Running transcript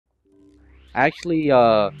Actually,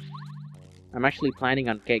 I'm actually planning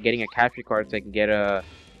on getting a capture card so I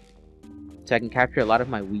can capture a lot of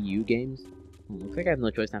my Wii U games. Looks like I have no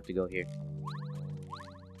choice not to go here.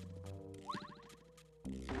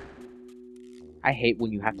 I hate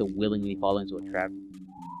when you have to willingly fall into a trap.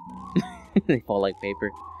 They fall like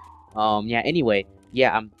paper. Yeah, anyway.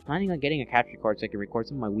 Yeah, I'm planning on getting a capture card so I can record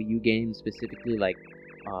some of my Wii U games, specifically like,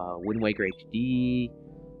 Wind Waker HD,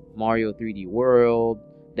 Mario 3D World,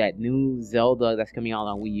 that new Zelda that's coming out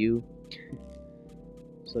on Wii U.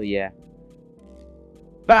 So yeah.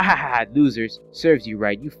 Bah! Losers. Serves you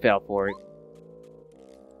right, you fell for it.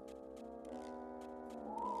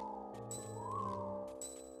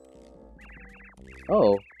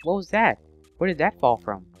 Oh, what was that? Where did that fall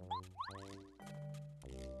from?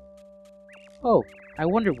 Oh, I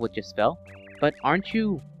wondered what just fell. But aren't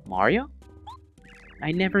you Mario?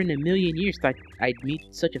 I never in a million years thought I'd meet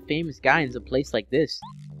such a famous guy in a place like this.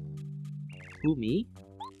 Who, me?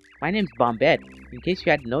 My name's Bombette. In case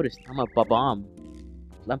you hadn't noticed, I'm a Babam.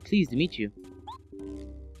 I'm pleased to meet you.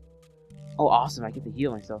 Oh, awesome, I get to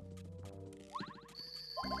heal myself.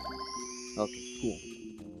 Okay, cool.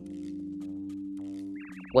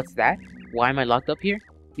 What's that? Why am I locked up here?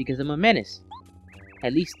 Because I'm a menace.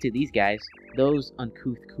 At least to these guys, those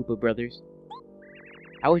uncouth Koopa brothers.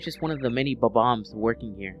 I was just one of the many Babams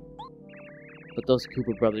working here. But those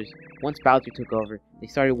Koopa brothers, once Bowser took over, they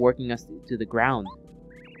started working us to the ground.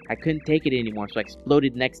 I couldn't take it anymore, so I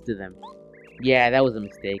exploded next to them. Yeah, that was a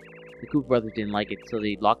mistake. The Koopa brothers didn't like it, so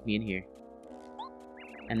they locked me in here.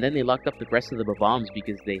 And then they locked up the rest of the Babams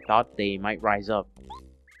because they thought they might rise up.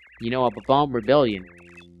 You know, a Babam rebellion.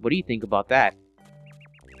 What do you think about that?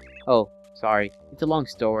 Oh, sorry. It's a long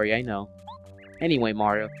story, I know. Anyway,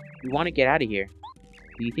 Mario, we want to get out of here.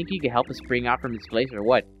 Do you think you could help us spring out from this place or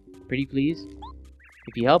what? Pretty please?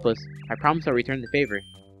 If you help us, I promise I'll return the favor.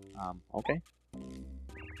 Okay.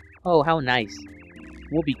 Oh, how nice.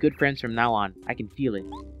 We'll be good friends from now on. I can feel it.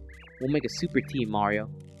 We'll make a super team, Mario.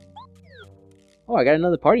 Oh, I got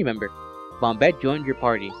another party member. Bombette joined your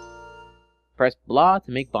party. Press blah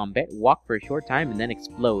to make Bombette walk for a short time and then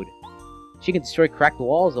explode. She can destroy cracked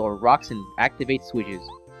walls or rocks and activate switches.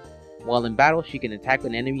 While in battle, she can attack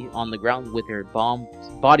an enemy on the ground with her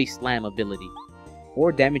body slam ability,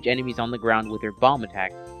 or damage enemies on the ground with her bomb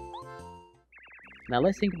attack. Now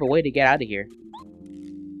let's think of a way to get out of here.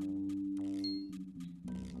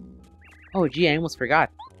 Oh gee, I almost forgot.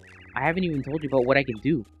 I haven't even told you about what I can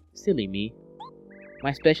do. Silly me.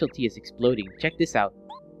 My specialty is exploding. Check this out.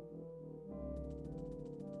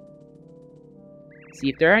 See,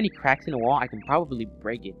 if there are any cracks in the wall, I can probably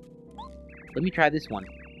break it. Let me try this one.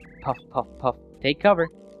 Puff, puff, puff. Take cover.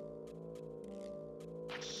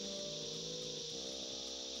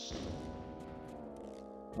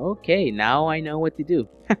 Okay, now I know what to do.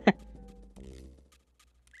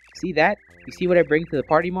 See that? You see what I bring to the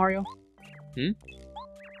party, Mario?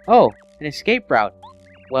 Oh, an escape route.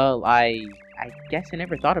 Well, I guess I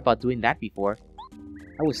never thought about doing that before.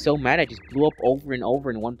 I was so mad I just blew up over and over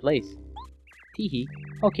in one place. Teehee.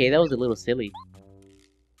 Okay, that was a little silly.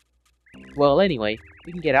 Well, anyway,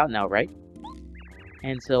 we can get out now, right?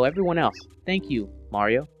 And so everyone else, thank you,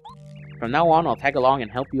 Mario. From now on, I'll tag along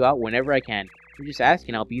and help you out whenever I can. You just ask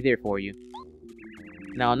and I'll be there for you.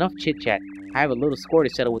 Now, enough chit-chat. I have a little score to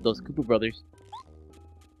settle with those Koopa brothers.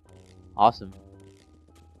 Awesome.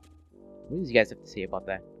 What do you guys have to say about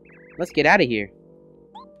that? Let's get out of here.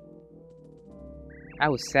 I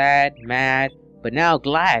was sad, mad, but now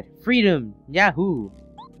glad. Freedom! Yahoo!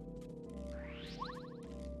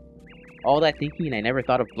 All that thinking and I never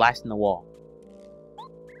thought of blasting the wall.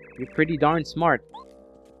 You're pretty darn smart.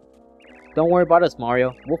 Don't worry about us,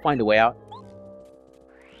 Mario. We'll find a way out.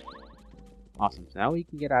 Awesome. So now we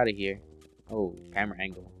can get out of here. Oh, camera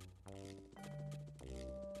angle.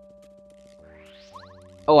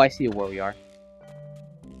 Oh, I see where we are.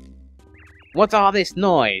 What's all this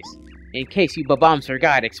noise? In case you Babams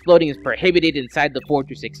forgot, exploding is prohibited inside the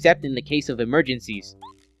fortress except in the case of emergencies.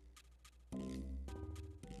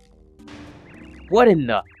 What in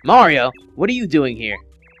the... Mario, what are you doing here?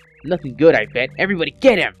 Nothing good, I bet. Everybody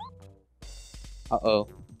get him! Uh-oh.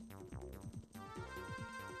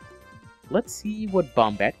 Let's see what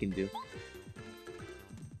Bombette can do.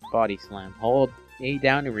 Body slam. Hold A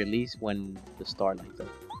down and release when the star lights up.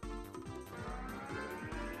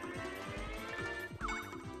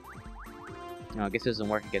 No, I guess it doesn't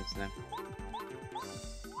work against them.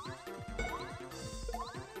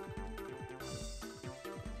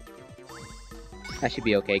 That should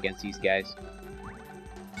be okay against these guys.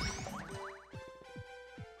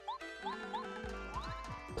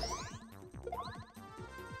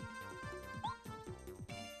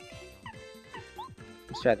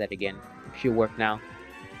 Let's try that again. Should work now.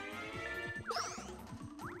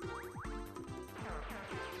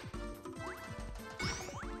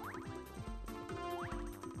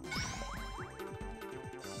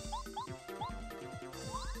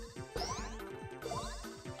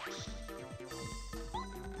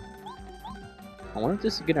 I wonder if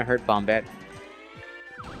this is gonna hurt Bombette.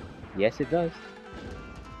 Yes, it does.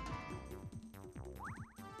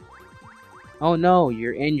 Oh no,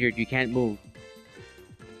 you're injured. You can't move.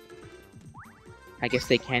 I guess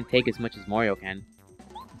they can't take as much as Mario can.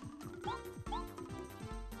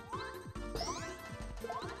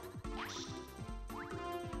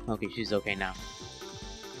 Okay, she's okay now.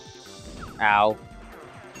 Ow.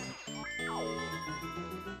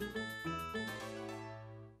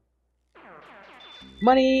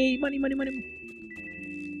 Money! Money, money, money!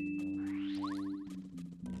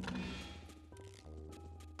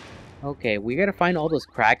 Okay, we gotta find all those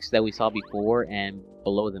cracks that we saw before and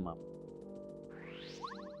blow them up.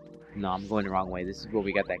 No, I'm going the wrong way. This is where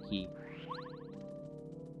we got that key.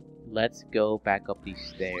 Let's go back up these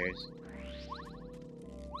stairs.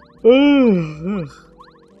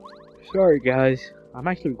 Sorry, guys. I'm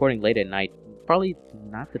actually recording late at night. Probably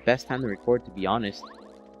not the best time to record, to be honest.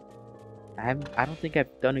 I don't think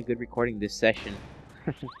I've done a good recording this session.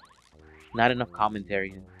 Not enough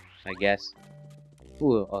commentary, I guess.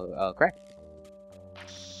 Ooh, crack.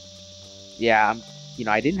 Yeah,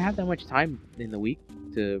 I didn't have that much time in the week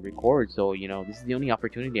to record, so, this is the only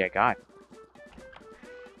opportunity I got.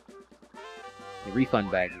 The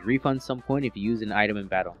refund bag. Refund some coin if you use an item in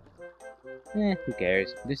battle. Who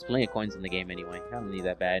cares? There's plenty of coins in the game anyway. I don't need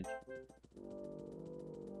that badge.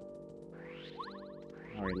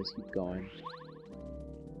 Alright, let's keep going.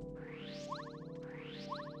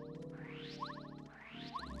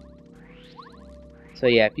 So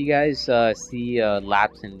yeah, if you guys see a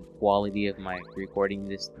lapse in quality of my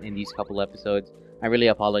recording in these couple episodes, I really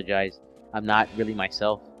apologize. I'm not really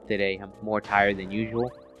myself today. I'm more tired than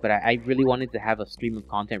usual. But I really wanted to have a stream of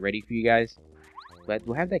content ready for you guys. But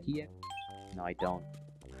do I have that key yet? No, I don't.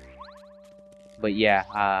 But yeah,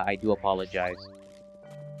 I do apologize.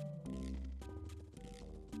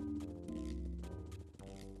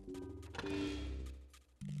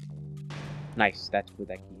 Nice, that's where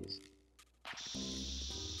that key is.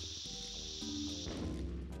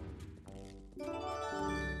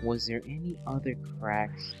 Was there any other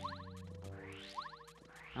cracks?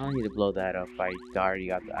 I don't need to blow that up. I already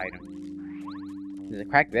got the item. There's a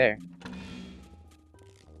crack there.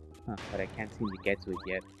 Huh, but I can't seem to get to it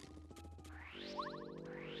yet.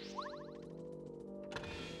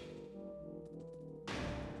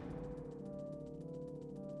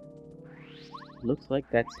 Looks like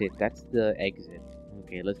that's it. That's the exit.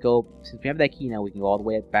 Okay, let's go. Since we have that key now, we can go all the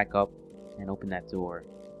way back up and open that door.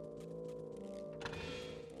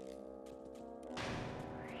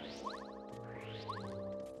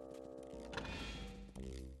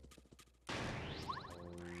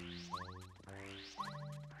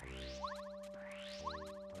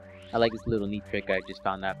 I like this little neat trick I just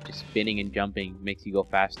found out. Just spinning and jumping makes you go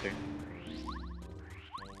faster.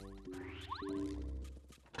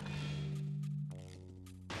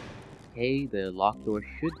 Okay, the locked door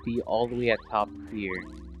should be all the way at top here.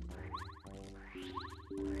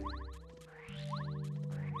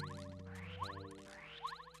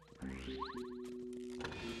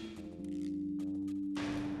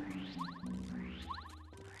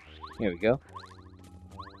 There we go.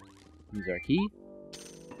 Use our key.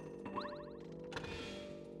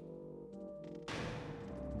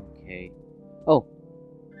 Okay. Oh!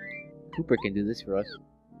 Cooper can do this for us.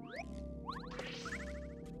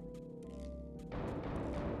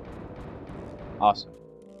 Awesome.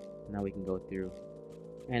 Now we can go through.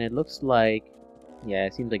 And it looks like... yeah,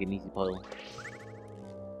 it seems like an easy puzzle.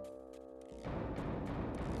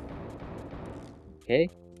 Okay.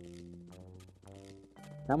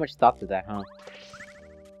 Not much thought to that, huh?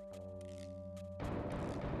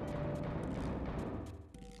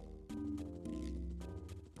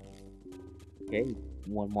 Okay,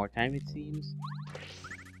 one more time it seems.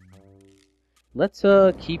 Let's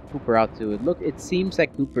keep Cooper out too. Look, it seems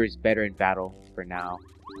that Cooper is better in battle for now.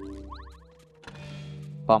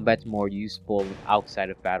 Bombette's more useful outside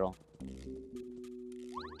of battle.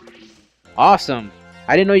 Awesome!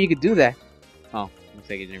 I didn't know you could do that. Oh, looks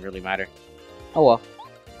like it didn't really matter. Oh well.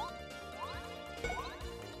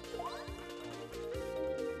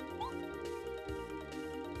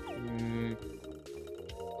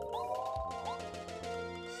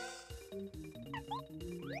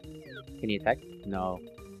 Can he attack? No.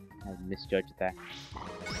 I misjudged that.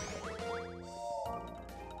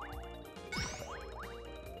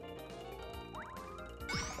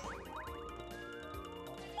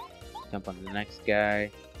 Jump on the next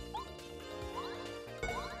guy.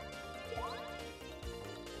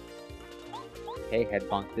 Okay, head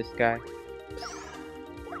bonk this guy.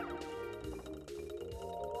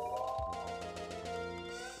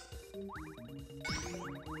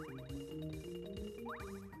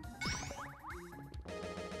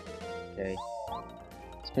 Okay.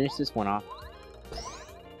 Let's finish this one off.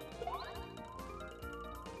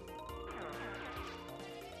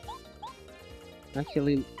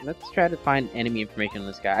 Actually, let's try to find enemy information on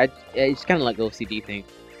this guy. It's kind of like OCD thing.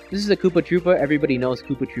 This is a Koopa Troopa. Everybody knows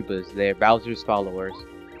Koopa Troopas. They're Bowser's followers.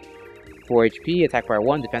 4 HP, attack power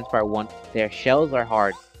 1, defense power 1. Their shells are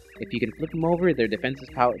hard. If you can flip them over, their defense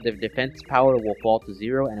power will fall to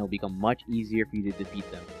 0 and it will become much easier for you to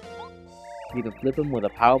defeat them. You can flip them with a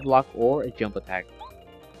power block or a jump attack.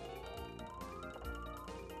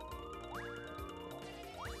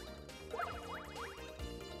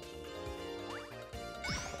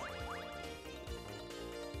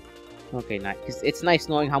 Okay, nice. Cause it's nice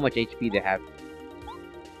knowing how much HP they have.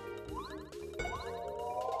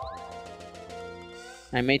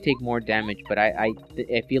 I may take more damage, but I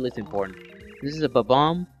feel it's important. This is a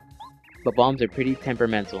Babomb. Babombs are pretty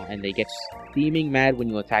temperamental, and they get steaming mad when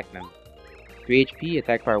you attack them. 3 HP,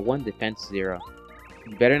 attack power 1, defense 0.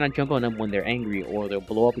 You better not jump on them when they're angry, or they'll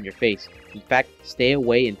blow up in your face. In fact, stay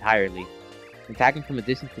away entirely. Attack them from a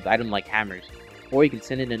distance with items like hammers, or you can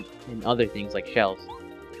send it in other things like shells.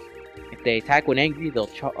 If they attack when angry, they'll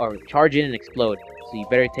charge in and explode, so you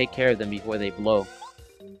better take care of them before they blow.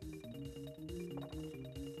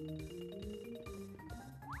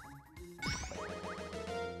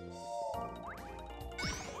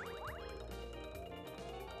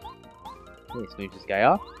 Okay, let's finish this guy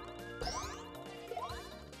off.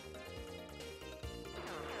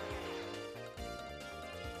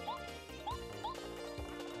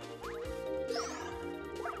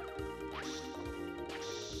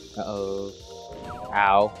 Uh-oh.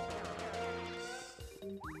 Ow.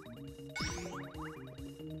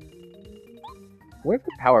 Where's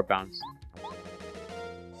the power bounce?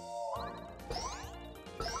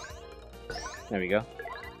 There we go.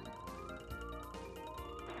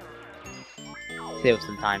 Save us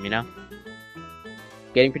some time, you know?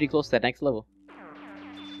 Getting pretty close to that next level.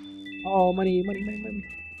 Oh, money, money, money, money.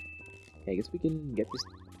 Okay, I guess we can get this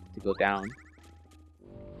to go down.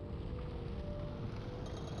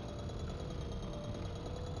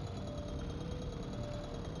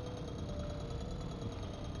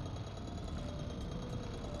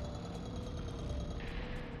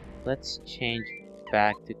 Let's change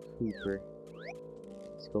back to Cooper.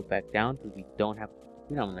 Let's go back down because we don't have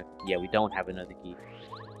another key.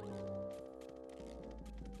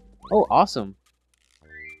 Oh, awesome.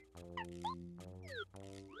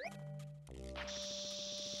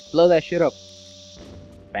 Blow that shit up.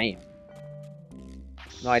 Bam.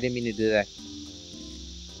 No, I didn't mean to do that.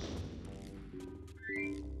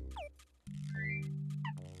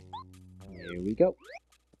 Here we go.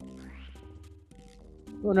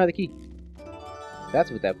 Oh, another key.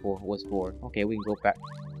 That's what that was for. Okay, we can go back.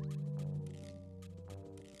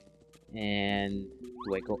 And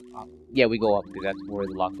do I go up? Yeah, we go up because that's where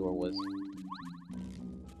the locked door was.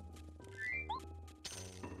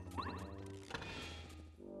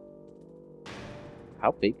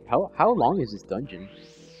 How big? How long is this dungeon?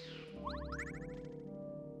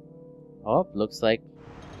 Oh, looks like.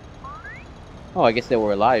 Oh, I guess they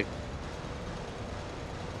were alive.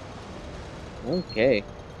 Okay.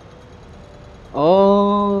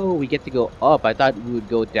 Oh, we get to go up. I thought we would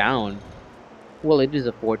go down. Well, it is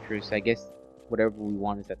a fortress. I guess whatever we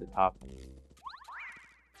want is at the top.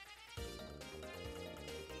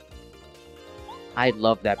 I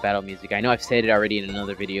love that battle music. I know I've said it already in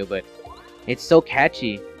another video, but it's so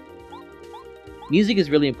catchy. Music is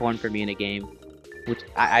really important for me in a game, which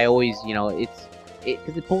I always, you know,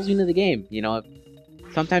 because it pulls you into the game, you know.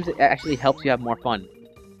 Sometimes it actually helps you have more fun.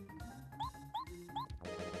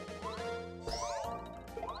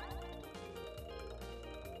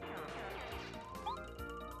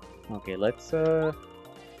 Okay, let's, I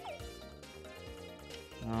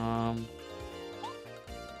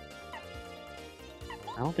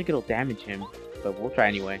don't think it'll damage him, but we'll try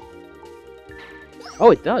anyway.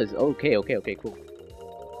 Oh, it does! Okay, okay, okay, cool.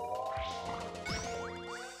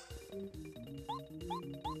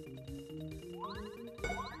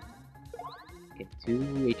 Okay, 2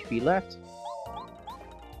 HP left.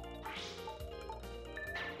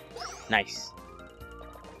 Nice.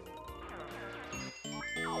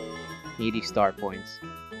 80 star points.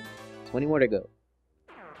 20 more to go.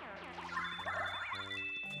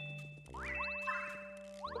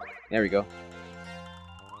 There we go.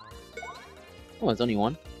 Oh, it's only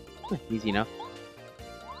one. Easy enough.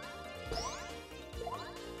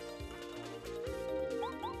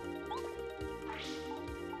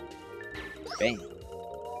 Bang.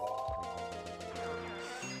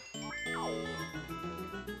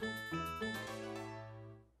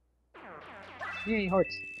 Yay,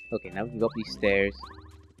 hearts. Okay, now we can go up these stairs.